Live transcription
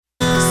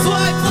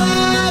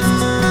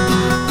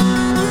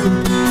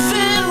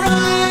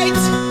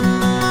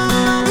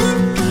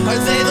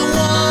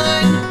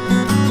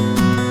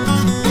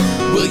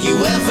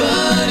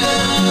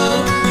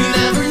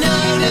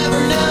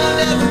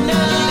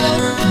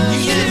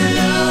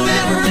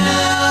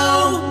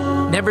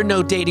Never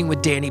Know Dating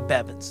with Danny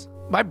Bevins.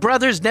 My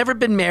brother's never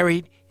been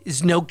married,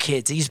 has no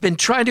kids. He's been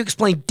trying to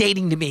explain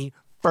dating to me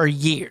for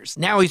years.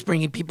 Now he's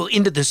bringing people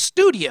into the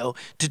studio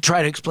to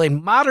try to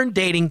explain modern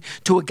dating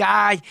to a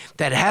guy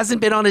that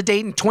hasn't been on a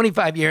date in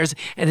 25 years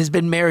and has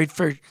been married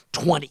for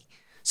 20.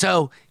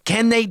 So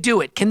can they do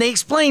it? Can they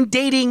explain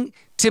dating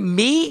to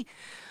me?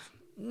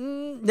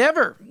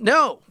 Never.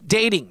 No.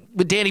 Dating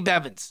with Danny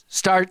Bevins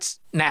starts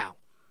now.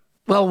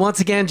 Well, once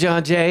again,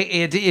 John Jay,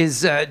 it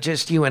is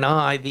just you and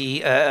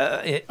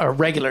I, our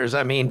regulars.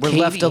 I mean, we're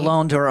Katie, left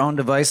alone to our own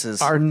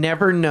devices. Our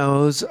never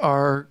knows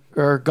are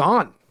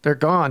gone. They're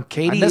gone.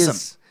 Katie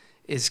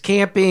is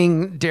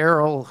camping.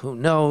 Daryl, who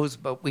knows?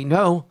 But we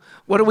know.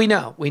 What do we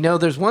know? We know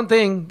there's one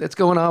thing that's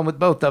going on with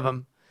both of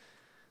them.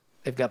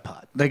 They've got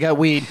pot. They got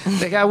weed.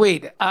 They got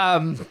weed.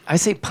 I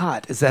say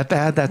pot. Is that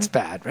bad? That's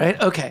bad, right?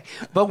 Okay.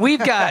 But we've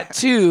got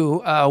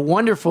two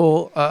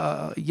wonderful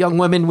young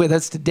women with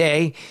us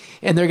today,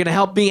 and they're going to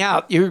help me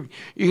out. You're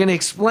going to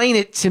explain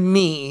it to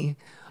me,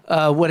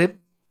 what it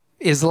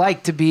is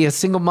like to be a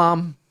single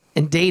mom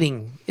and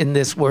dating in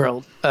this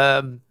world.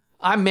 I'm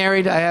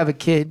married. I have a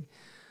kid.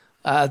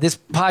 This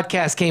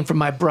podcast came from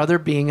my brother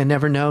being a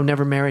never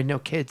married, no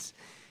kids,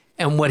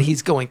 and what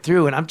he's going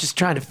through. And I'm just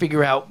trying to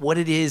figure out what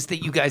it is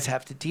that you guys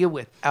have to deal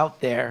with out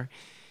there.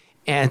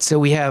 And so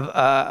we have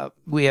a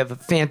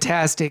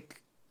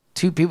fantastic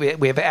two people.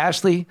 We have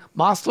Ashley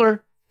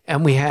Mossler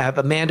and we have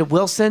Amanda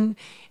Wilson.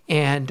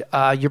 And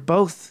you're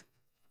both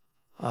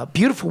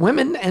beautiful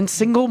women and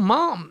single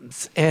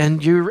moms.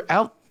 And you're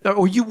out,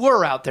 or you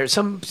were out there.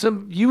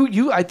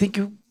 I think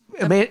you,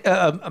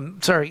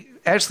 I'm sorry,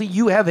 Ashley,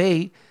 you have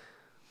a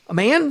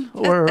man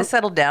or I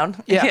settled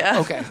down. Yeah.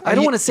 Okay. I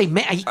don't want to say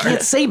man. You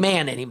can't say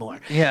man anymore.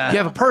 Yeah. You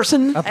have a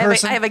person. I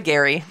have a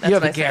Gary. That's You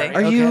have what a I say.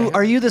 Gary.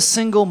 Are you the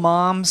single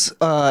moms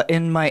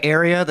in my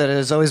area that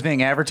is always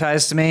being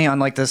advertised to me on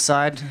like the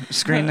side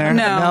screen there?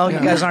 No. You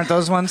guys aren't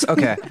those ones?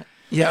 Okay.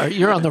 Yeah,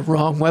 you're on the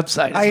wrong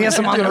website. I guess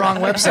I'm on the wrong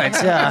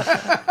websites.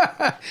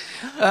 Yeah.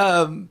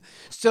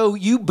 So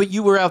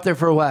you were out there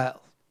for a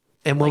while,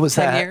 and what was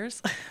 10 that?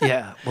 years.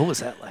 Yeah. What was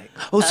that like?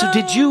 Oh, so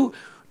did you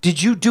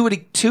do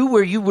it too,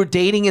 where you were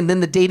dating and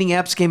then the dating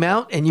apps came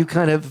out and you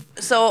kind of?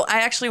 So I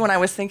actually, when I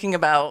was thinking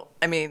about,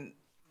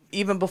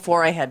 even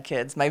before I had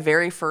kids, my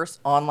very first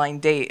online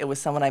date, it was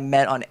someone I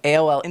met on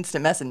AOL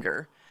Instant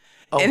Messenger.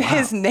 And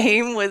his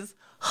name was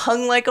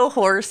Hung Like a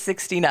Horse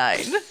 69.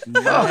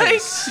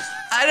 Nice.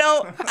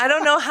 I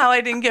don't know how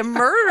I didn't get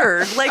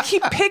murdered. Like,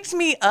 he picked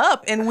me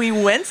up and we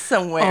went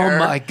somewhere. Oh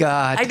my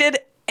God. I did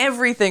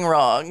everything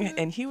wrong,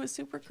 and he was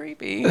super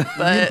creepy.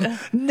 But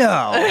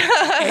No.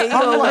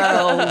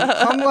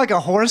 I'm like a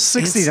horse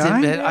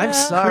 69. I'm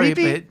sorry,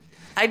 Creepy. but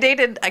I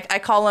dated. I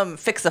call them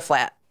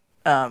fix-a-flat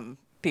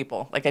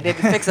people. Like, I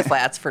dated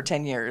fix-a-flats for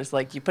 10 years.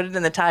 Like, you put it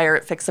in the tire,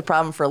 it fixed the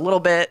problem for a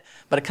little bit,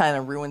 but it kind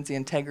of ruins the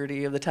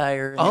integrity of the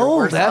tire. And you're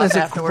worse that off is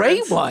a afterwards.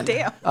 great one.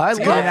 Damn. I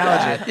love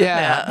that.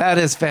 Yeah, that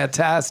is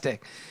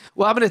fantastic.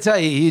 Well, I'm going to tell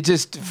you, you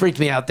just freaked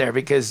me out there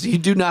because you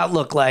do not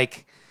look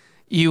like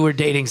you were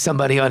dating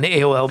somebody on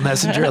AOL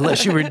Messenger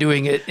unless you were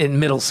doing it in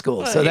middle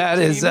school. So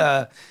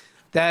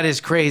that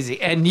is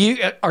crazy. And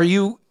are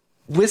you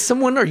with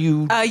someone? Or are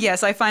you?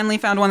 Yes, I finally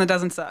found one that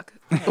doesn't suck.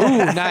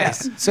 Ooh,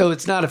 nice. So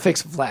it's not a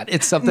fix flat.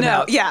 It's something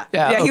else. Yeah,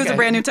 he was a okay.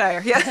 brand new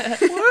tire. Yeah.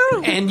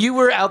 And you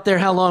were out there.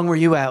 How long were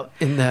you out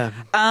in the?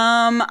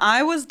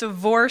 I was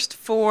divorced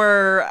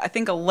for, I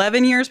think,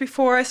 11 years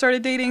before I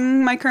started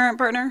dating my current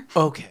partner.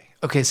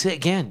 Okay. So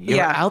again,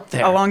 you're out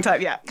there. A long time,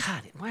 yeah.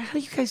 God, how do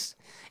you guys?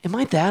 Am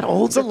I that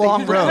old? It's a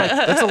long road.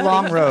 It's a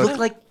long road. Look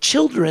like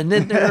children,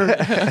 and they're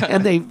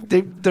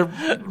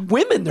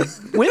women. They're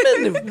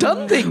women who've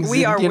done things.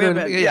 We are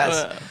women.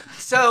 Yes.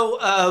 So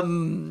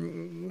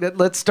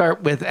let's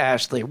start with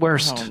Ashley.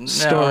 Worst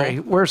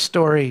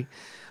story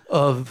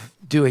of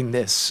doing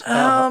this.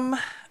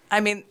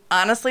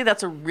 Honestly,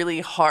 that's a really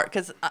hard,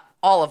 because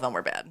all of them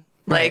were bad.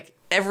 Right. Like,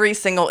 every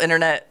single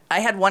internet. I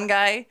had one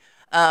guy.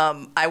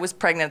 I was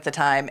pregnant at the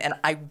time, and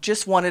I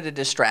just wanted a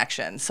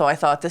distraction. So I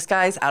thought, this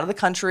guy's out of the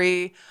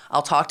country.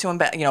 I'll talk to him,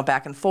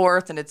 back and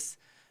forth, and it's,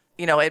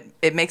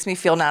 it makes me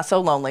feel not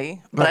so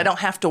lonely. But I don't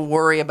have to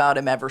worry about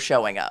him ever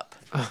showing up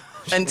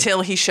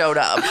until he showed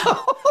up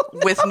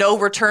with no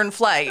return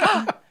flight,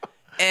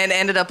 and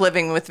ended up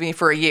living with me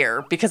for a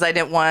year because I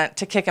didn't want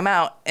to kick him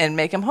out and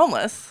make him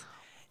homeless.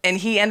 And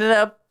he ended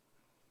up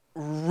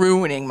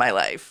ruining my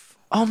life.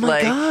 Oh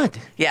my God.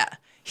 Yeah.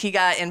 He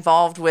got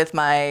involved with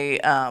my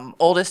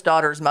oldest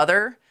daughter's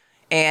mother,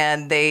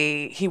 and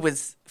he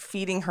was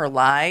feeding her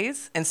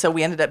lies. And so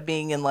we ended up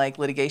being in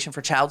litigation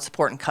for child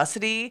support and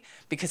custody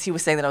because he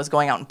was saying that I was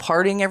going out and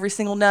partying every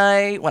single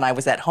night when I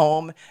was at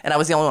home, and I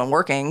was the only one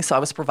working, so I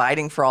was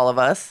providing for all of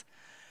us.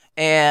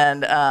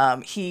 And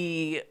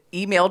he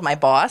emailed my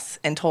boss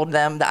and told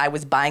them that I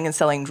was buying and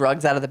selling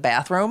drugs out of the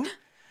bathroom.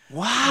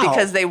 Wow.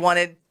 Because they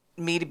wanted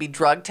me to be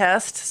drug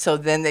test, so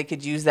then they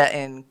could use that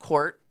in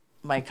court,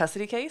 my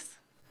custody case.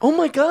 Oh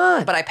my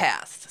God. but I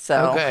passed.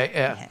 So Okay,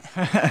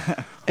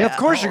 yeah. Yeah, of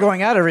course you're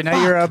going out every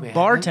night. You're a man.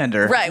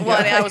 bartender. right. Well,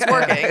 I was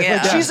working.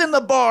 Yeah. She's in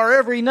the bar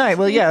every night.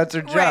 Well, yeah, it's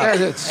her job.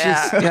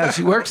 Right.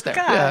 She works there.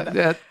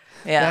 Yeah,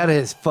 Yeah. that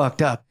is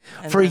fucked up.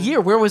 For a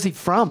year, where was he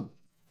from?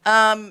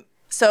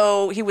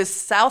 So he was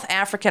South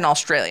African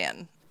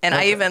Australian, and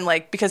I even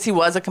because he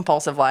was a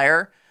compulsive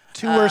liar.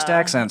 Two worst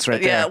accents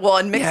right Yeah. there. Well,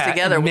 and mixed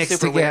together was mixed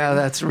super together,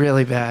 weird. that's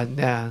really bad.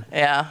 Yeah.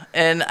 Yeah.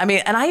 And I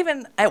mean, and I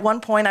even, at one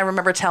point, I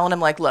remember telling him,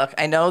 look,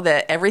 I know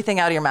that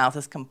everything out of your mouth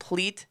is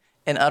complete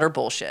and utter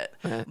bullshit,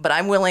 but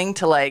I'm willing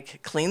to,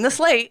 clean the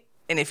slate.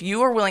 And if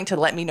you are willing to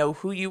let me know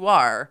who you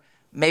are,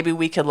 maybe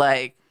we could,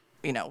 Right.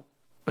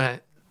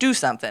 do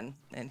something.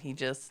 And he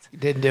just,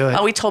 Didn't do it.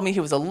 he told me he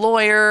was a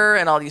lawyer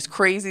and all these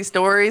crazy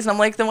stories. And I'm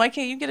like, then why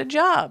can't you get a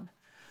job?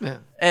 Yeah.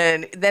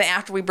 And then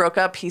after we broke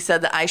up, he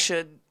said that I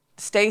should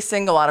stay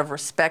single out of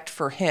respect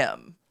for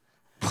him,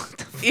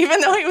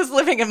 even though he was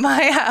living in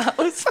my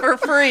house for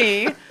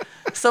free.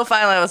 So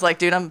finally, I was like,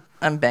 dude,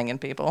 I'm banging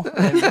people.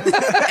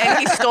 And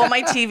he stole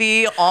my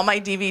TV, all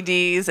my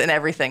DVDs, and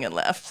everything, and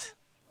left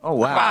Oh,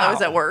 wow. while I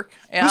was at work.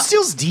 Yeah. Who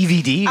steals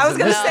DVDs I was in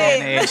gonna this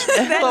day and say.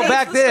 age? Well,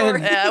 back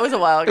then, Yeah, it was a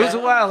while ago. it was a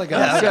while ago.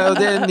 So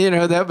then,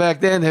 that back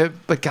then,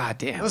 but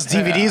goddamn. Those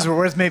DVDs were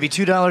worth maybe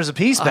 $2 a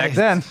piece back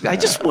then. I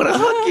just want to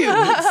hug you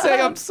and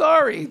say I'm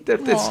sorry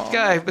that this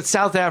guy, but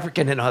South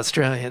African and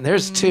Australian,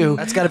 there's two.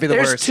 That's gotta be the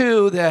There's worst.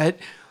 two that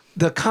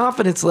the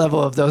confidence level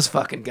of those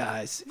fucking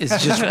guys is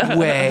just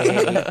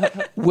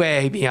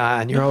way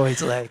beyond. You're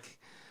always like,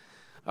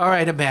 all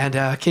right,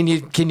 Amanda, can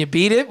you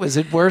beat it? Was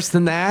it worse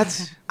than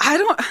that?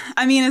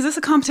 I mean, is this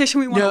a competition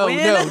we want to No,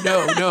 win?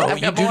 no.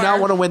 You got do more. not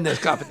want to win this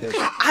competition.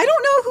 I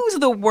don't know who's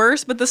the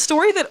worst, but the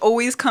story that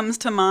always comes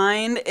to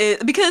mind is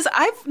because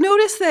I've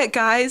noticed that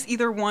guys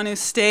either want to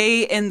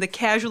stay in the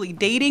casually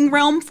dating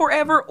realm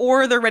forever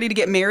or they're ready to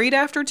get married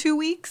after 2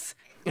 weeks.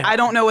 Yeah. I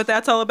don't know what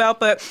that's all about,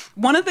 but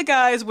one of the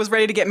guys was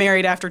ready to get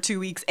married after 2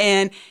 weeks,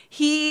 and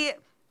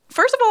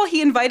first of all,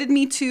 he invited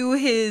me to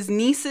his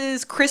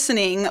niece's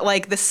christening,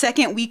 the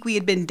second week we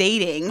had been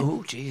dating.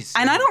 Oh, jeez.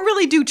 And I don't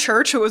really do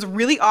church, so it was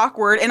really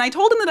awkward. And I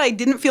told him that I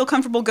didn't feel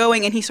comfortable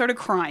going, and he started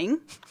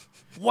crying.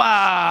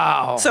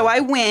 Wow. So I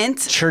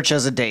went. Church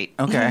as a date.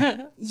 Okay.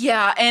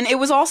 Yeah, and it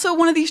was also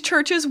one of these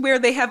churches where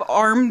they have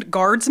armed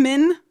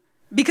guardsmen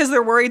because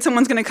they're worried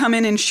someone's going to come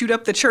in and shoot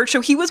up the church.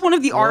 So he was one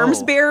of the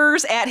arms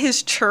bearers at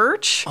his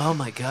church. Oh,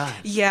 my God.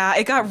 Yeah,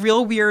 it got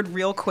real weird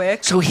real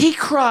quick. So he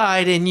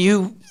cried and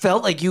you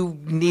felt like you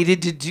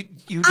needed to do...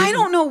 I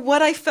don't know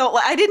what I felt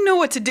like. I didn't know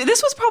what to do.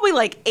 This was probably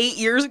 8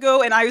 years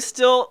ago, and I was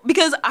still,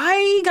 because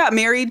I got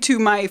married to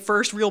my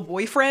first real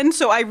boyfriend,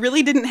 so I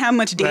really didn't have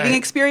much dating Right.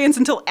 experience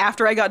until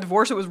after I got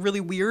divorced. It was really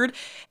weird.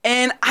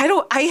 And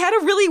I had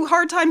a really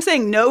hard time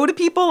saying no to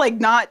people,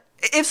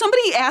 if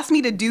somebody asked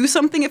me to do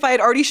something, if I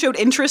had already showed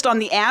interest on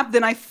the app,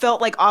 then I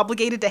felt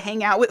obligated to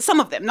hang out with some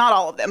of them, not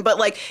all of them, but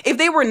if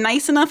they were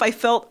nice enough, I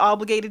felt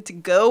obligated to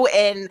go,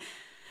 and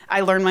I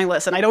learned my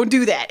lesson. I don't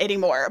do that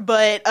anymore.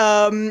 But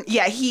I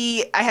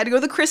had to go to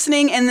the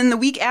christening, and then the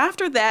week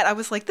after that, I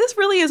was like, this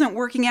really isn't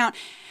working out.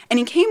 And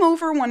he came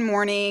over one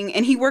morning,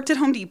 and he worked at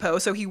Home Depot,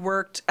 so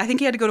I think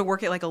he had to go to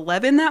work at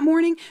 11 that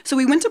morning. So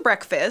we went to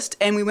breakfast,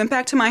 and we went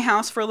back to my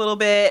house for a little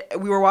bit.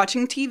 We were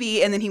watching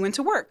TV, and then he went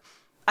to work.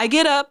 I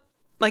get up,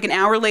 an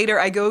hour later,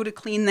 I go to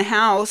clean the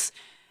house,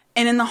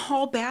 and in the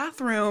hall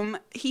bathroom,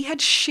 he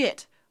had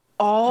shit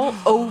all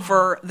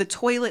over the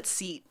toilet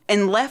seat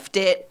and left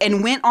it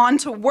and went on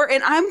to work.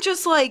 And I'm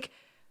just like,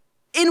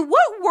 in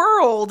what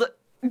world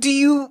do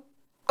you...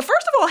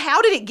 First of all,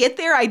 how did it get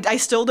there? I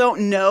still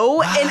don't know.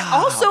 Wow. And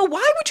also,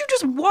 why would you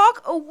just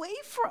walk away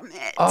from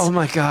it? Oh,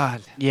 my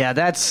God. Yeah,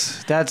 that's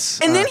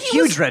and then a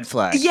huge red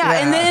flag. Yeah,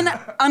 and then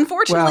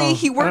unfortunately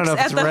he works I don't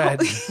know at if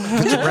it's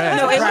red. It's red.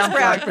 No, it was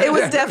brown. It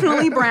was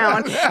definitely brown.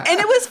 And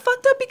it was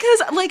fucked up because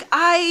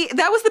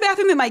that was the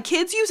bathroom that my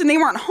kids used and they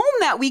weren't home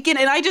that weekend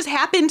and I just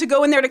happened to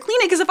go in there to clean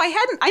it because if I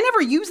hadn't, I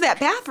never used that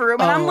bathroom.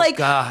 And I'm like,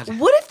 God.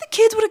 What if the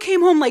kids would have came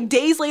home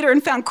days later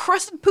and found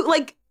crusted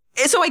poop?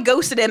 So I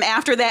ghosted him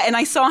after that, and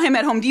I saw him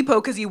at Home Depot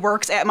because he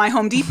works at my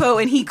Home Depot,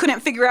 and he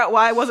couldn't figure out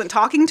why I wasn't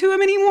talking to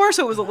him anymore.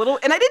 So it was a little,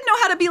 and I didn't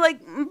know how to be like,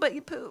 but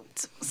you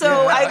pooped.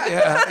 So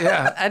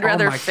I'd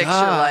rather fix your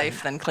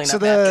life than clean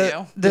up after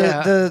you.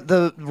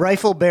 The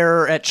rifle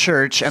bearer at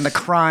church and the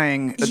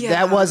crying,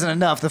 that wasn't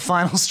enough. The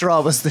final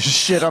straw was the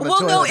shit on the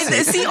toilet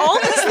seat. See,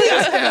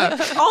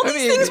 all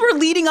these things were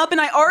leading up,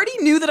 and I already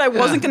knew that I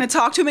wasn't going to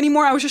talk to him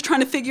anymore. I was just trying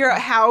to figure out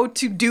how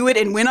to do it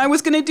and when I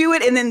was going to do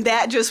it, and then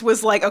that just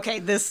was like, okay,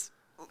 there's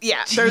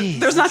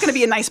not going to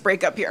be a nice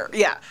breakup here.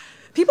 Yeah.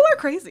 People are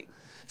crazy.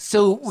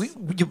 So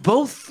you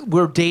both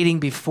were dating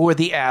before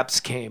the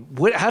apps came.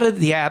 How did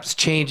the apps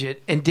change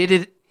it? And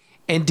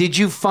did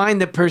you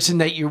find the person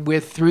that you're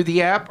with through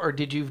the app, or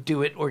did you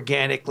do it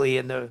organically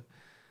in the,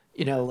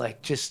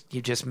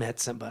 you just met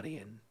somebody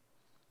and?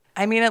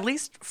 I mean, at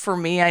least for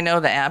me, I know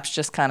the apps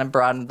just kind of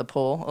broadened the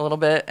pool a little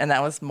bit, and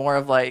that was more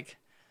of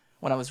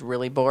when I was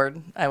really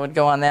bored, I would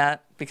go on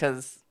that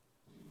because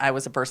I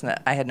was a person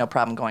that I had no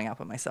problem going out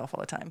by myself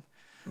all the time.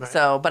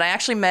 So, but I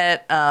actually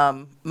met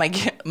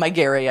my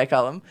Gary, I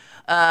call him.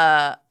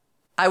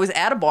 I was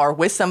at a bar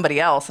with somebody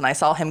else, and I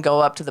saw him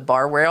go up to the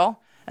bar rail,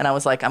 and I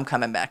was like, I'm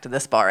coming back to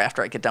this bar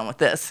after I get done with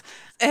this.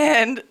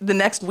 And the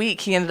next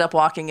week, he ended up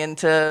walking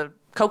into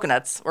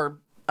Coconuts or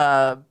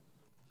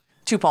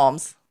Two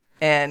Palms,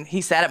 and he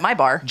sat at my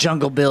bar.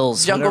 Jungle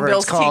Bill's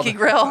Tiki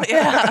Grill.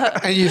 Yeah.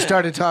 And you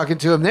started talking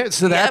to him there.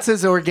 So that's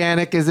as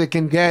organic as it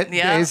can get,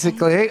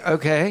 basically.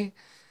 Okay.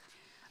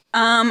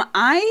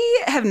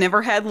 I have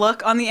never had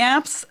luck on the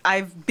apps.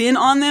 I've been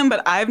on them,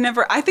 but I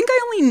think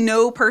I only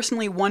know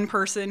personally one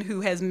person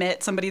who has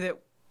met somebody that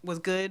was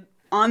good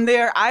on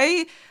there.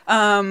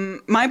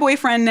 My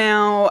boyfriend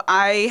now,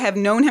 I have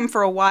known him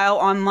for a while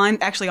online,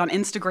 actually on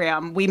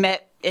Instagram. We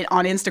met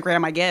on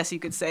Instagram, I guess you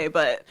could say,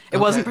 but it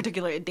wasn't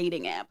particularly a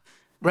dating app.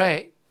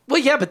 Right.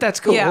 Well, yeah, but that's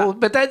cool. Yeah.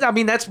 But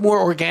that's more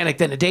organic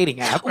than a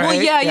dating app, right? Well,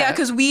 yeah,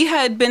 because we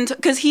had been,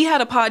 because he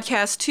had a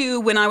podcast too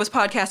when I was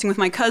podcasting with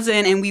my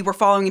cousin, and we were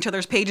following each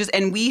other's pages,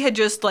 and we had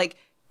just like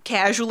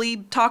casually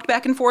talked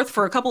back and forth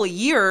for a couple of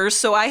years.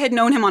 So I had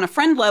known him on a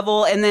friend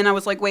level, and then I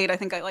was like, wait, I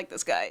think I like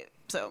this guy.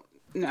 So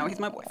now he's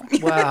my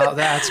boyfriend. Wow,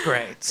 that's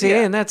great. See,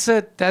 and that's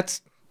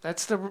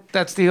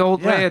the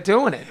old way of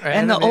doing it, right?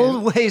 And the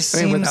old way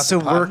seems without to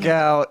the pot. work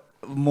out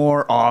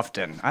more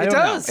often. I don't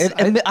does. know.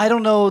 And I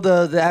don't know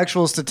the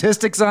actual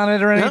statistics on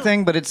it or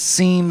anything, but it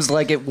seems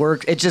like it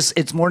works.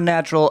 It's more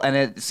natural, and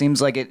it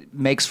seems like it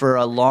makes for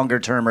a longer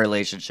term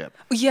relationship.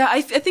 Yeah,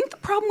 I think the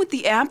problem with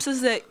the apps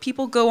is that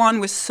people go on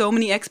with so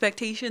many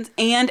expectations,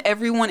 and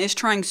everyone is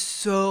trying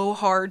so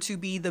hard to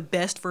be the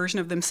best version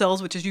of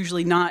themselves, which is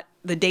usually not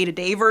the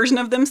day-to-day version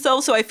of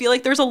themselves. So I feel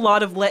like there's a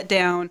lot of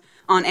letdown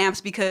on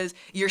apps because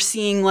you're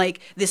seeing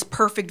like this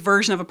perfect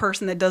version of a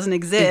person that doesn't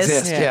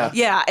exist.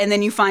 Yeah, and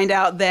then you find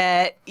out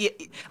that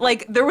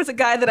like there was a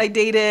guy that I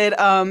dated,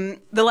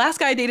 the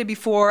last guy I dated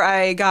before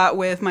I got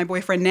with my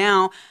boyfriend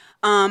now,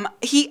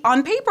 he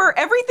on paper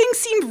everything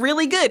seemed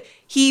really good.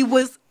 He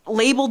was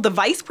labeled the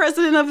vice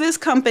president of this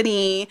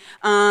company.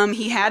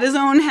 He had his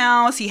own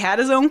house, he had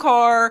his own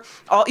car,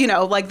 all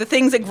like the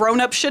things that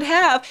grown-ups should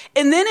have.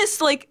 And then it's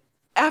like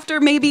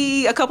after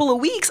maybe a couple of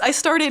weeks, I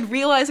started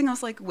realizing, I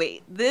was like,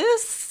 wait,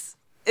 this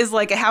is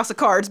like a house of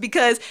cards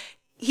because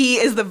he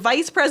is the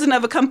vice president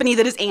of a company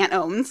that his aunt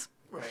owns.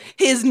 Right.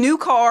 His new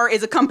car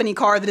is a company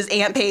car that his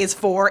aunt pays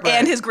for,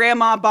 and his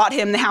grandma bought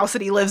him the house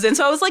that he lives in.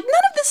 So I was like,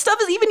 none of this stuff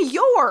is even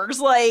yours.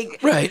 Like,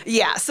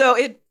 yeah, so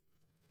it...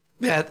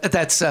 Yeah,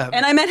 that's...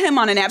 and I met him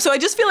on an app. So I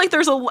just feel like there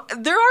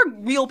are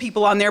real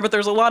people on there, but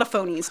there's a lot of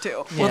phonies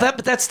too. Well,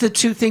 but that's the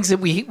two things that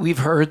we've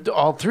heard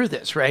all through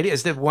this, right?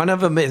 Is that one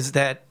of them is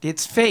that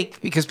it's fake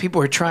because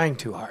people are trying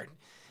too hard.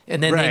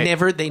 And then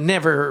they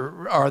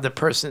never are the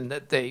person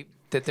that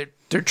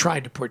they're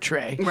trying to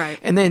portray. Right.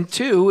 And then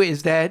two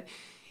is that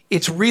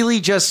it's really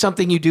just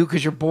something you do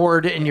because you're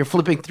bored and you're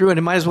flipping through, and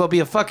it might as well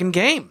be a fucking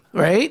game,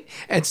 right?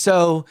 And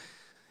so...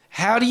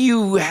 how do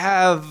you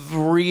have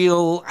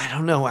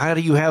how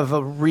do you have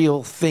a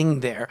real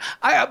thing there?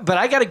 But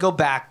I got to go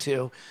back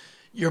to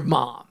your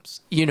moms.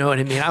 You know what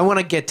I mean? I want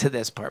to get to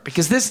this part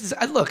because this is,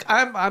 look,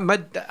 I'm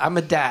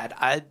a dad.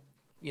 I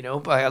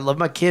love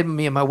my kid.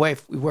 Me and my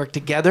wife, we work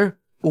together.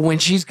 But when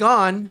she's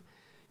gone,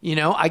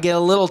 I get a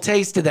little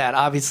taste of that.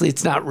 Obviously,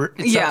 it's not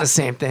the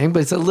same thing,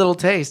 but it's a little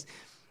taste.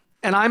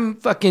 And I'm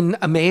fucking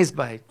amazed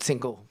by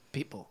single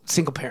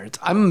parents.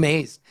 I'm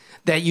amazed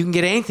that you can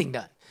get anything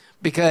done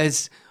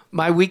because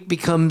my week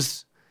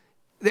becomes,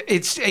 you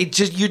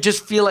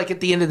just feel like at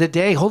the end of the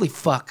day, holy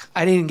fuck,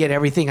 I didn't get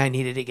everything I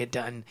needed to get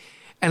done.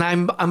 And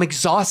I'm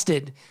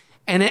exhausted.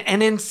 And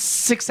in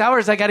 6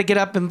 hours, I got to get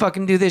up and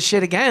fucking do this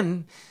shit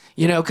again.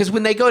 Because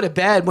when they go to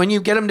bed, when you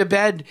get them to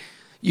bed,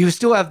 you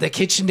still have the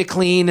kitchen to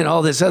clean and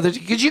all this other,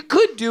 because you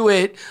could do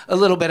it a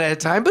little bit at a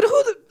time, but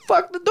who the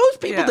fuck, those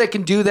people that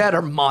can do that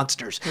are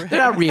monsters. They're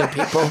not real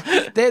people.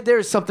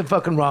 There's something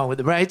fucking wrong with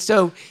them, right?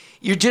 So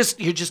you're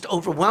just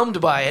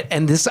overwhelmed by it.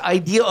 And this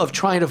idea of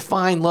trying to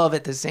find love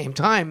at the same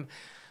time,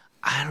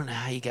 I don't know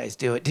how you guys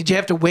do it. Did you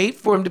have to wait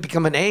for him to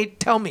become an A?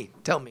 Tell me.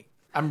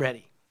 I'm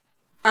ready.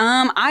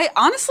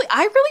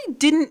 I really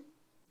didn't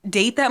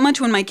date that much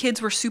when my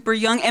kids were super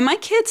young, and my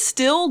kids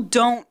still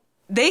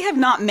they have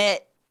not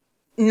met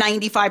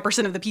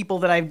 95% of the people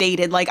that I've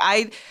dated. Like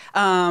I've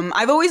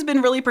always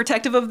been really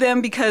protective of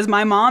them because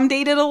my mom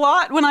dated a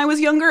lot when I was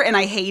younger and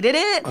I hated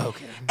it.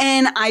 Okay.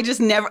 And I just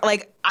never,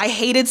 I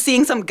hated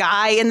seeing some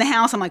guy in the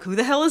house. I'm like, who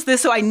the hell is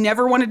this? So I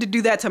never wanted to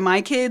do that to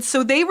my kids.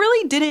 So they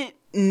really didn't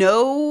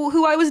know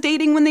who I was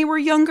dating when they were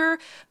younger.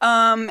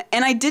 And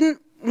I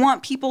didn't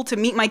want people to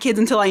meet my kids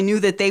until I knew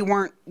that they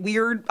weren't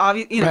weird,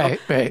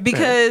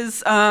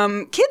 because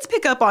kids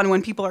pick up on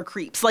when people are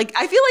creeps. Like,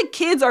 I feel like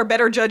kids are a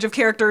better judge of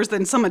characters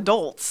than some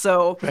adults.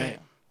 So,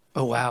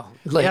 oh wow,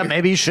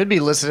 maybe you should be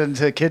listeing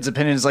to kids'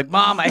 opinions. Like,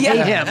 Mom, I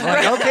hate him.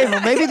 Like, okay,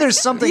 well, maybe there's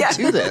something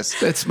to this.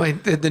 That's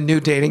the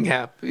new dating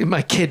app.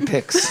 My kid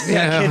picks. See,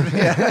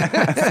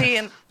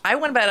 and I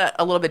went about it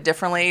a little bit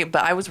differently,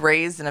 but I was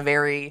raised in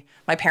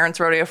my parents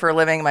rodeo for a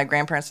living, my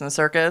grandparents in the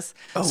circus,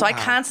 I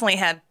constantly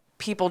had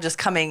people just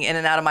coming in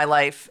and out of my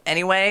life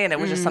anyway, and it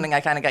was just something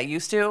I kind of got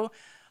used to.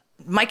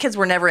 my kids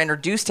were never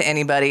introduced to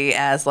anybody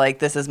as like,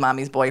 this is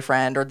mommy's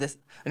boyfriend or this,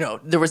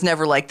 there was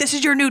never like, this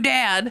is your new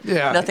dad.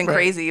 Yeah, nothing right.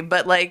 crazy.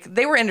 But like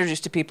they were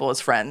introduced to people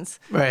as friends,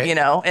 Right.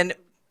 And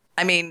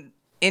I mean,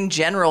 in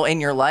general,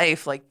 in your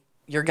life, like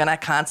you're going to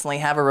constantly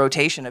have a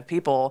rotation of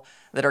people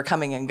that are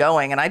coming and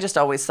going. And I just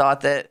always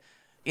thought that,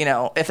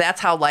 if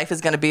that's how life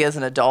is going to be as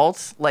an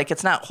adult, like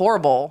it's not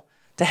horrible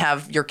to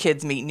have your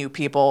kids meet new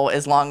people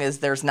as long as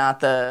there's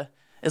not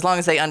as long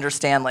as they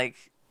understand, like,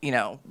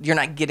 you're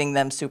not getting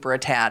them super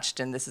attached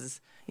and this is,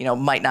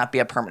 might not be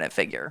a permanent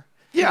figure.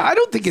 Yeah, I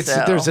don't think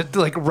So- there's a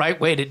like right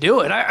way to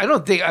do it. I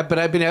don't think, but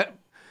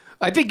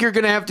I think you're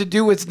going to have to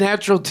do what's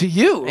natural to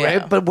you,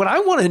 right? Yeah. But what I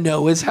want to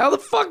know is how the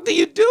fuck do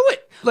you do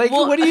it? Like,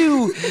 what do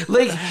you,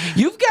 like,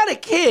 you've got a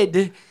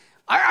kid.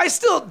 I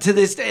still, to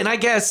this day, and I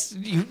guess,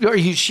 are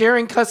you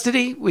sharing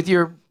custody with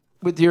your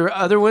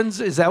other ones?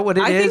 Is that what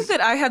it is? I think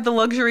that I had the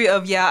luxury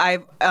of,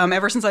 I've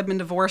ever since I've been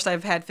divorced,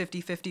 I've had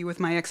 50-50 with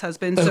my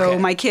ex-husband. Okay. So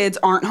my kids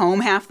aren't home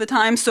half the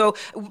time. So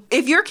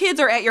if your kids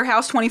are at your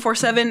house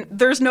 24/7,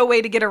 there's no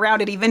way to get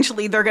around it.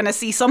 Eventually they're going to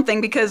see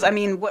something because, I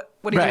mean, what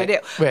are you Right,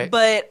 going to do? right.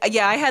 But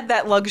I had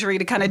that luxury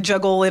to kind of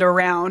juggle it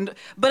around.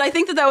 But I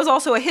think that was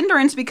also a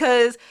hindrance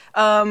because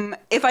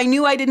if I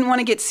knew I didn't want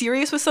to get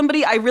serious with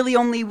somebody, I really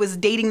only was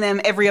dating them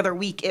every other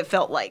week, it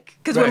felt like.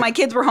 Because Right. when my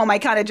kids were home, I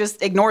kind of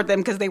just ignored them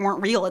because they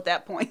weren't real at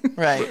that point.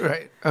 Right.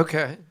 Right.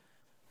 Okay.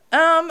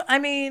 I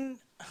mean,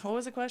 what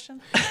was the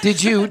question? Do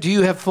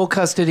you have full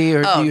custody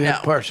or do you have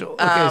no. partial?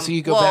 Okay, so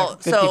you go back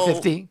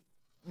 50-50?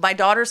 My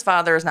daughter's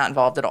father is not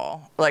involved at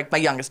all, like my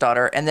youngest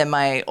daughter. And then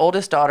my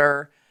oldest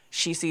daughter,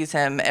 she sees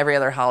him every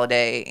other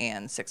holiday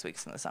and 6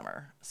 weeks in the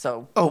summer.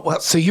 So Oh, well,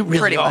 so you really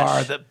Pretty are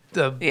much.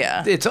 the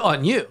Yeah. it's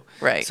on you.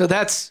 Right. So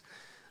that's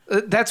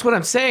what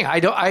I'm saying.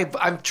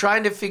 I'm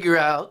trying to figure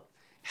out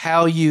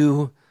how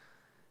you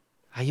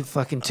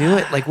fucking do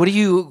it. Like, what do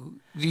you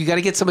got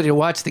to get somebody to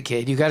watch the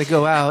kid. You got to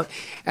go out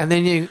and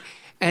then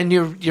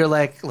you're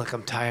like, look,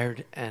 I'm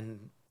tired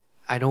and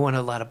I don't want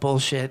a lot of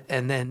bullshit.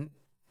 And the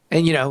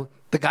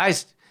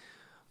guy's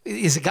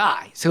is a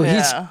guy. So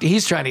Yeah.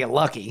 he's trying to get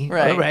lucky.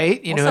 Right.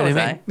 Right. You Well, know so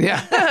what I was mean?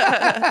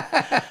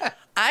 Yeah.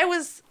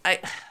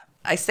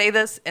 I say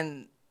this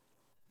in,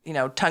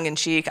 tongue in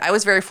cheek. I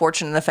was very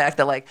fortunate in the fact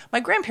that like my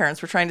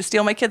grandparents were trying to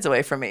steal my kids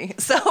away from me.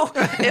 So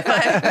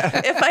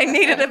if I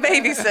needed a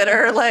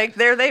babysitter, like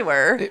there they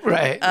were.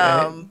 Right.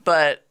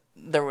 But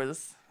there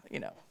was,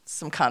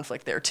 some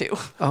conflict there too.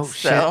 Oh, So,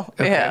 shit.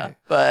 Okay. yeah.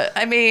 But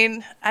I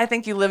mean, I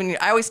think you live in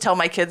I always tell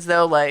my kids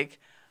though, like,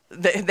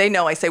 they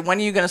know. I say, when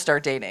are you going to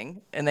start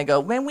dating? And they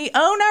go, when we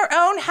own our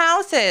own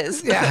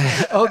houses.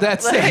 Yeah. Oh,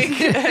 that's Like,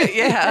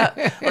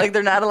 yeah. Like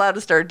they're not allowed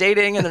to start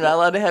dating and they're not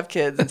allowed to have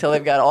kids until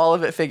they've got all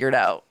of it figured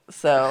out.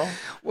 So,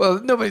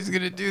 well, nobody's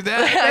gonna do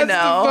that. I That's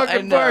know, the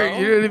fucking I part. know.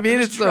 You know what I mean? I'm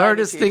It's just the trying to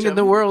hardest teach thing in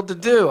the them. world to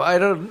do. I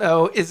don't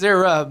know. Is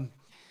there a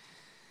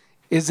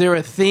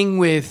thing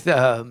with?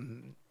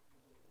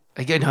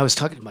 Again, I was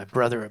talking to my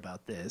brother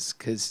about this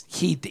because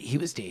he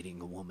was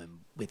dating a woman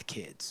with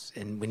kids,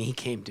 and when he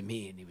came to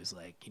me and he was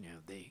like,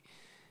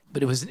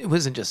 but it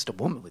wasn't just a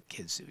woman with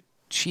kids.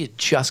 She had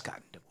just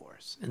gotten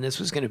divorced, and this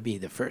was going to be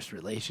the first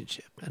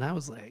relationship, and I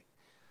was like,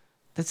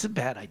 that's a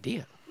bad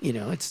idea.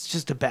 It's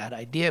just a bad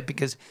idea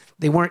because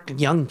they weren't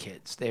young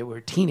kids; they were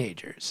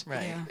teenagers.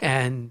 right. Yeah.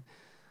 And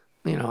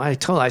I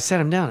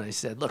sat him down and I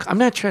said, "Look, I'm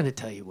not trying to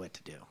tell you what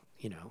to do.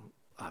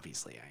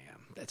 Obviously I am.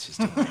 That's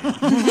just who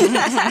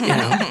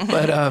I am.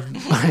 But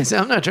I said,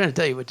 I'm not trying to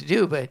tell you what to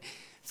do. But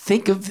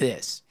think of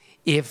this: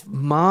 if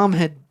mom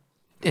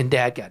and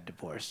dad got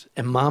divorced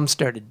and mom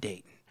started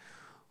dating,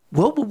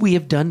 what would we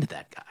have done to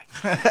that guy?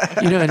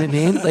 You know what I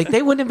mean? Like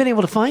they wouldn't have been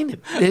able to find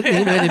him. You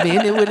know what I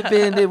mean?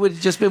 It would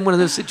have just been one of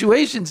those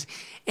situations.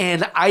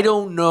 And I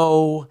don't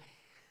know.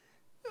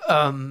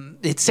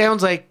 It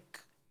sounds like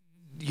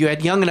you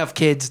had young enough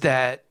kids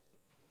that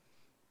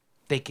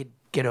they could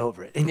get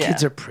over it. And Yeah.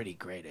 kids are pretty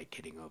great at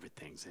getting over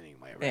things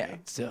anyway, right? Yeah.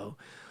 So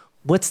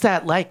what's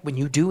that like when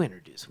you do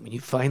introduce them, when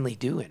you finally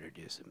do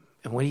introduce them?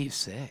 And what do you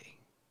say?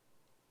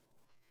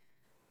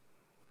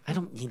 I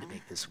don't mean to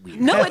make this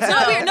weird. No, it's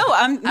not weird. No,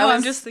 I'm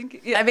was- just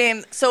thinking. Yeah. I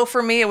mean, so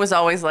for me, it was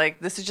always like,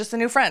 this is just a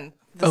new friend.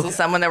 This Okay. is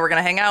someone that we're going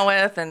to hang out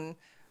with. And,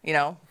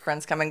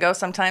 friends come and go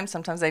sometimes.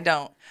 Sometimes they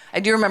don't. I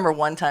do remember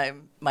one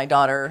time my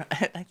daughter,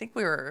 I think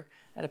we were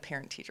at a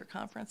parent-teacher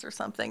conference or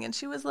something. And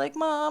she was like,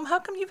 Mom, how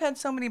come you've had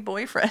so many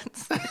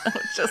boyfriends? I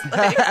was just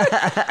like,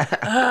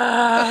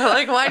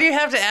 why do you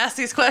have to ask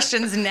these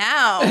questions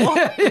now?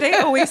 They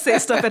always say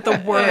stuff at the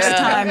worst Yeah.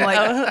 time. Like,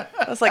 I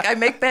was like, I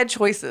make bad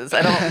choices.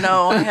 I don't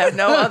know. I have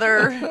no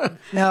other.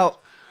 Now,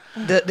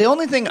 the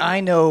only thing I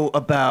know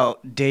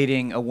about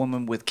dating a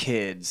woman with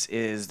kids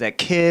is that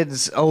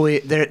kids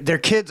always their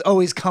kids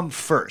always come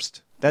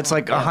first. That's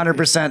like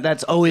 100%.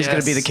 That's always going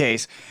to be the Yes.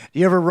 case. Do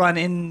you ever run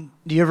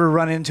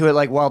into it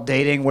like while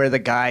dating where the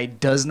guy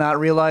does not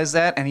realize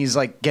that and he's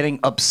like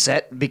getting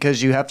upset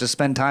because you have to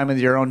spend time with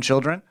your own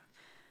children?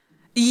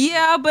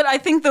 yeah, but I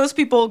think those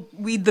people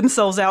weed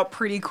themselves out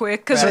pretty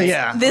quick because Right.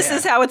 Yeah. this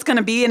is how it's going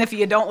to be. And if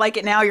you don't like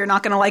it now, you're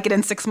not going to like it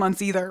in 6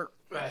 months either.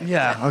 Right.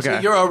 Yeah. Okay. So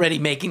you're already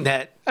making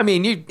that. I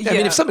mean, I mean, Yeah.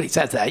 if somebody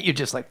says that, you're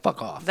just like,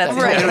 fuck off. That's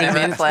Right. You know what I a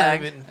mean? red It's not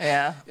flag. even-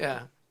 Yeah. yeah.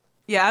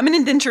 Yeah, I'm an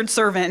indentured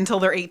servant until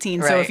they're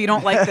 18. So Right. if you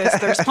don't like this,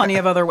 there's plenty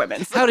of other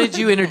women. How did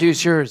you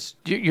introduce your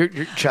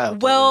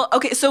child? Well,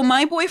 okay, so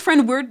my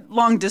boyfriend, we're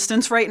long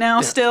distance right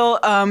now still.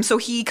 So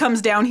he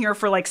comes down here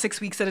for like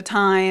 6 weeks at a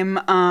time,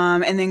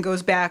 and then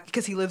goes back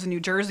because he lives in New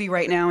Jersey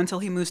right now until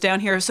he moves down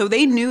here. So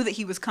they knew that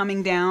he was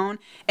coming down,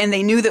 and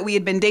they knew that we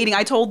had been dating.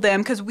 I told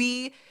them because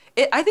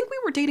I think we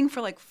were dating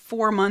for like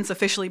 4 months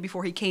officially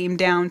before he came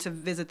down to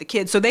visit the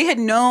kids. So they had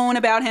known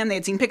about him. They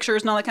had seen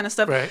pictures and all that kind of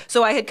stuff. Right.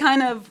 So I had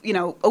kind of,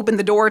 opened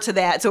the door to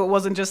that. So it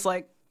wasn't just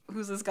like,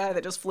 who's this guy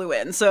that just flew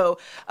in? So,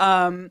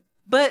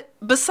 but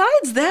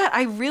besides that,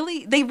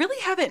 they really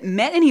haven't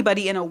met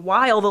anybody in a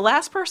while. The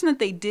last person that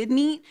they did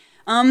meet,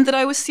 that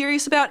I was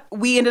serious about,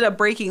 we ended up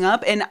breaking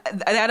up, and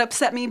that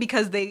upset me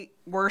because they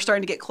were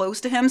starting to get close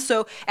to him.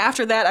 So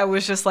after that, I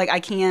was just like, I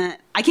can't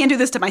do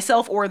this to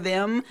myself or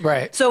them.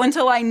 Right. So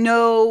until I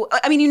know,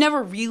 I mean, you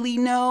never really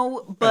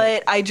know,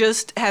 but I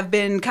just have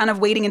been kind of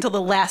waiting until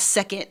the last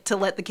second to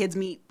let the kids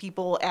meet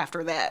people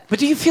after that. But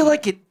do you feel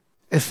like it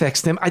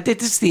affects them?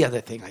 This is the other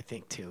thing I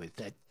think too, is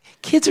that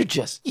kids are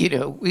just,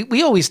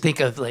 we always think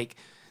of like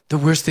the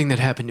worst thing that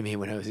happened to me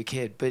when I was a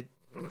kid, but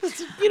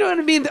you know what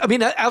I mean? I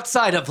mean,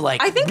 outside of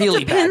like I think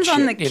really it depends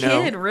bad on shit, the you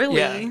know? kid, really.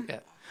 Yeah.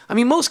 I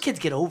mean, most kids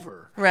get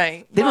over.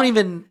 Right. They don't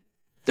even,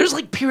 there's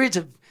like periods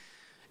of,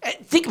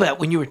 think about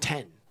when you were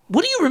 10.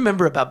 What do you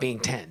remember about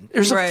being 10?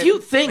 There's a Right. few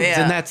things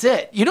Yeah. and that's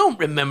it. You don't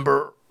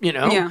remember,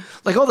 Yeah.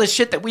 like all this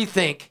shit that we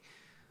think,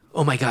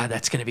 oh my God,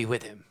 that's going to be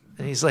with him.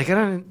 And he's like,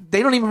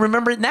 they don't even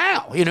remember it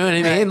now. You know what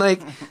I mean?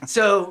 Like,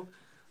 so.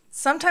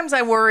 Sometimes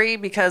I worry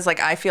because like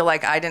I feel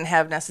like I didn't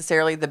have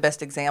necessarily the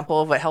best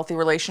example of what healthy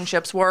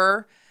relationships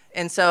were.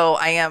 And so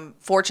I am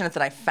fortunate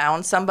that I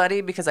found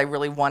somebody because I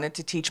really wanted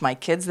to teach my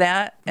kids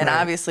that. And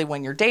obviously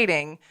when you're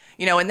dating,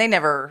 and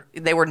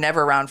they were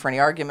never around for any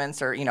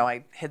arguments or,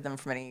 I hid them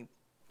from any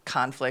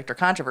conflict or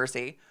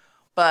controversy.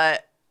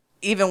 But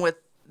even with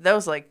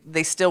those, like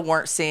they still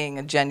weren't seeing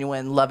a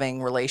genuine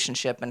loving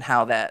relationship and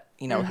how that,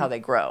 how they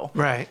grow.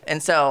 Right.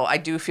 And so I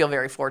do feel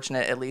very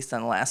fortunate, at least in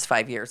the last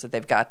 5 years, that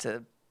they've got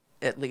to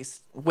at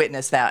least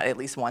witness that at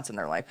least once in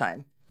their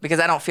lifetime.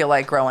 Because I don't feel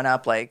like growing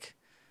up, like,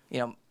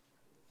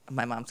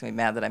 my mom's gonna be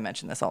mad that I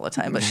mention this all the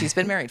time, but she's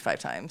been married 5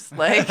 times.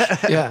 Like,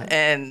 Yeah.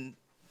 and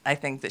I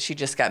think that she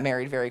just got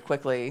married very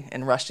quickly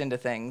and rushed into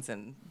things,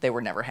 and they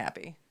were never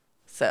happy.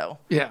 So,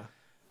 Yeah.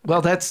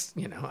 Well, that's,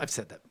 I've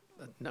said that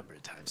a number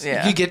of times.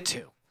 Yeah. You get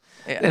to.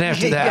 yeah. Then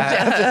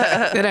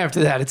after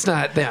that, it's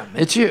not them,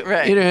 it's you.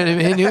 Right. You know what I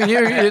mean?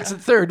 It's the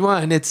third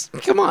one. It's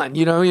come on,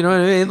 you know what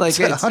I mean? Like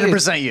it's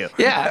 100% you.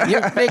 Yeah,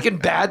 you're making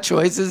bad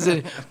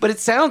choices, but it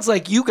sounds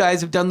like you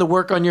guys have done the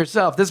work on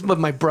yourself. This is what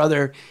my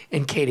brother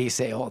and Katie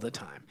say all the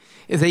time: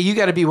 is that you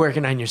got to be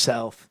working on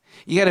yourself.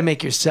 You got to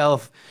make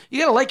yourself.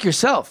 You got to like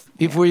yourself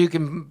before you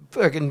can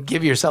fucking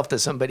give yourself to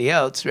somebody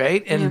else,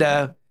 right? And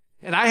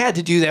I had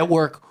to do that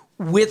work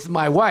with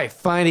my wife,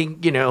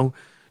 finding,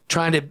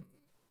 trying to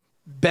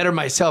better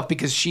myself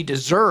because she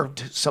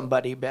deserved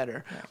somebody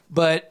better. Yeah.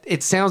 But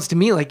it sounds to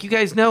me like you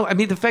guys know, I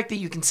mean, the fact that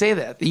you can say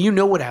that you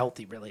know what a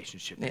healthy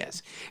relationship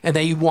is and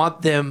that you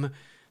want them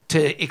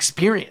to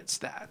experience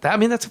that. I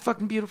mean, that's a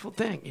fucking beautiful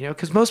thing,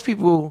 because most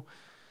people,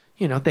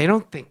 they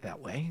don't think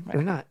that way.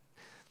 They're not.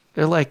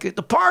 They're like,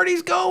 the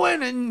party's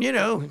going and,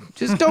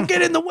 just don't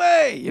get in the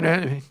way, you know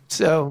what I mean?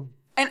 So...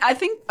 And I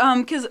think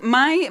because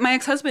my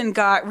ex-husband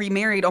got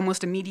remarried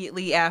almost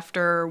immediately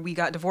after we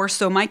got divorced.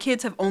 So my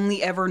kids have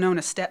only ever known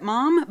a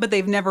stepmom, but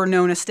they've never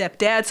known a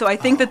stepdad. So I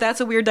think that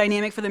that's a weird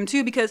dynamic for them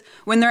too, because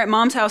when they're at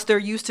mom's house, they're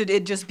used to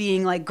it just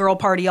being like girl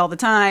party all the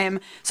time.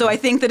 So I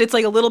think that it's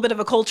like a little bit of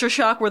a culture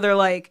shock where they're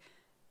like,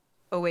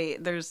 oh,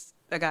 wait, there's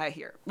a guy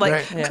here.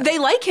 Like they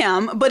like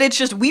him, but it's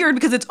just weird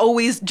because it's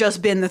always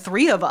just been the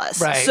three of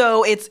us. Right.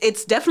 So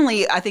it's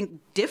definitely, I think,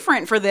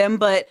 different for them,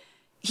 but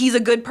he's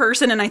a good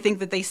person, and I think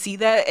that they see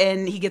that,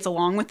 and he gets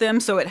along with them,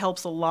 so it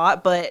helps a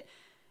lot. But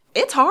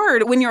it's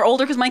hard when you're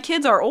older, because my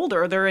kids are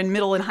older. They're in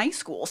middle and high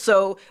school.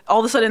 So all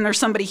of a sudden there's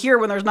somebody here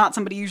when there's not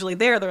somebody usually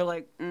there. They're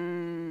like,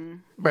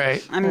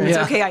 right. I mean, it's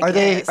okay, I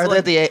guess. Are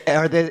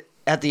they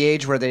at the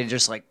age where they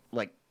just like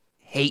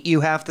hate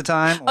you half the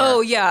time? Or?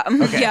 Oh, yeah.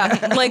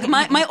 Yeah. Like,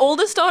 my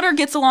oldest daughter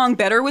gets along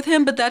better with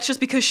him, but that's just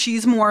because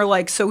she's more,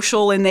 like,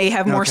 social and they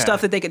have more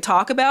stuff that they could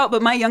talk about.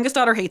 But my youngest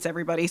daughter hates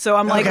everybody. So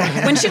I'm like,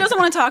 when she doesn't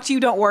want to talk to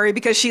you, don't worry,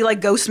 because she, like,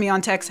 ghosts me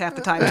on text half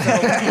the time.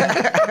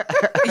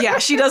 So, yeah,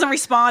 she doesn't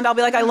respond. I'll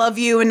be like, I love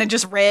you, and it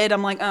just read.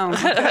 I'm like, oh.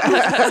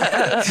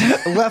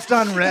 Left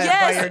on red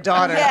by your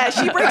daughter. Yeah,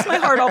 she breaks my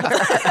heart all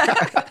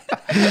the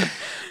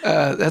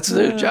time. That's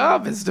their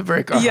job, is to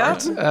break our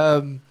hearts.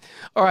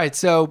 All right,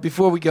 so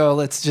before we go,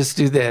 let's just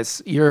do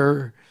this.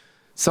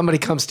 Somebody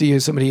comes to you,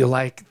 somebody you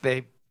like,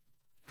 they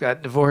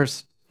got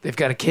divorced, they've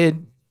got a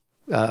kid,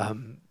 or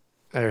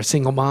a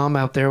single mom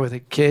out there with a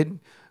kid.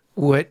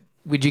 What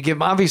would you give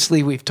them?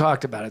 Obviously, we've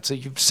talked about it, so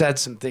you've said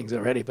some things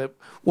already, but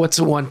what's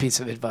the one piece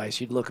of advice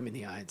you'd look them in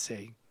the eye and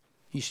say,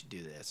 you should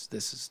do this.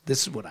 This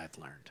is what I've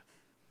learned.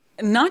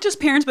 not just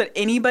parents, but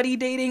anybody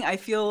dating, I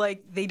feel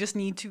like they just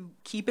need to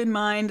keep in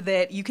mind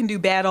that you can do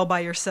bad all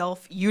by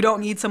yourself. You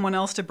don't need someone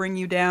else to bring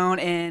you down.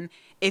 And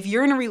if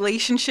you're in a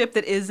relationship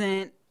that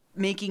isn't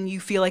making you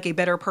feel like a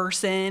better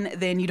person,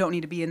 then you don't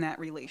need to be in that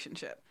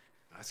relationship.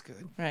 That's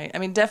good. Right. I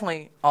mean,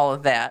 definitely all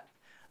of that.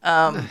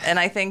 And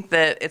I think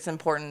that it's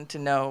important to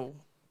know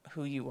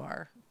who you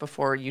are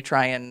before you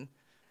try and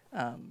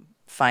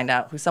find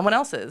out who someone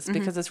else is,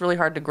 because it's really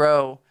hard to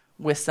grow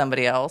with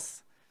somebody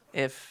else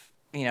if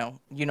you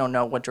don't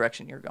know what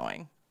direction you're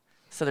going.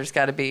 So there's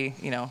got to be,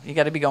 you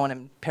got to be going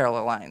in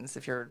parallel lines.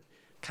 If you're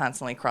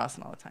constantly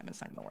crossing all the time,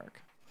 it's not going to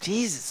work.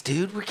 Jesus,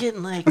 dude, we're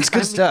getting like... It's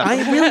good stuff.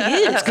 I really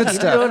is. It's good You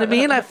stuff. know what I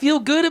mean? I feel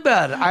good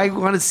about it. I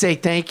want to say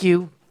thank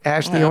you,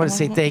 Ashley. I want to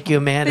say thank you,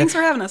 Amanda. Thanks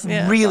for having us.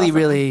 Yeah. Really, awesome.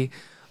 really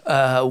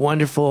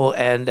wonderful,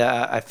 and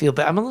I feel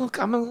bad. I'm a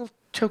little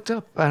choked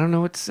up. I don't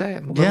know what to say.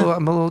 I'm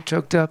a little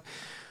choked up.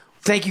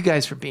 Thank you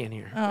guys for being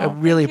here. I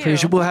really thank you.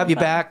 appreciate it. We'll have you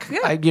Fun. back.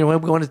 Yeah. We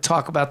want to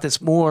talk about this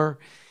more.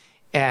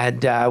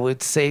 And I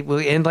would say,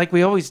 and like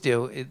we always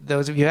do,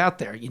 those of you out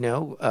there,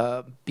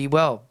 be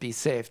well, be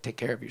safe, take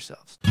care of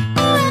yourselves.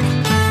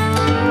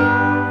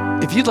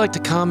 If you'd like to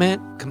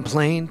comment,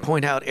 complain,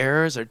 point out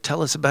errors, or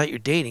tell us about your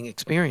dating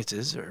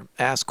experiences, or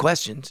ask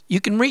questions, you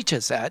can reach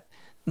us at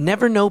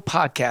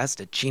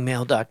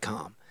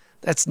neverknowpodcast@gmail.com.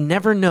 That's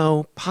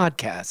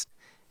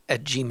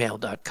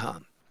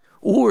neverknowpodcast@gmail.com.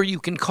 Or you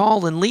can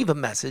call and leave a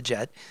message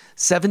at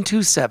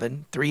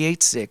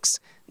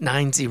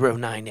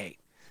 727-386-9098.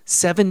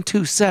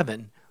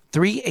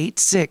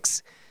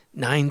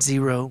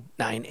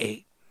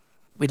 727-386-9098.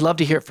 We'd love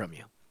to hear from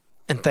you.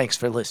 And thanks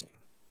for listening.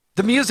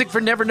 The music for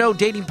Never Know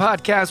Dating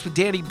Podcast with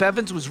Danny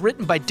Bevins was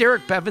written by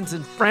Derek Bevins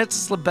and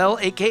Francis LaBelle,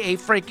 a.k.a.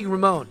 Frankie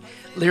Ramone.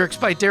 Lyrics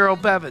by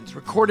Daryl Bevins.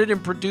 Recorded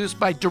and produced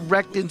by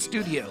Direct in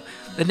Studio.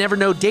 The Never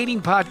Know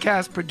Dating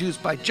Podcast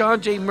produced by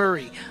John J.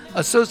 Murray.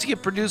 Associate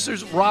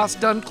producers Ross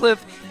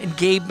Duncliffe and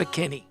Gabe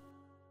McKinney.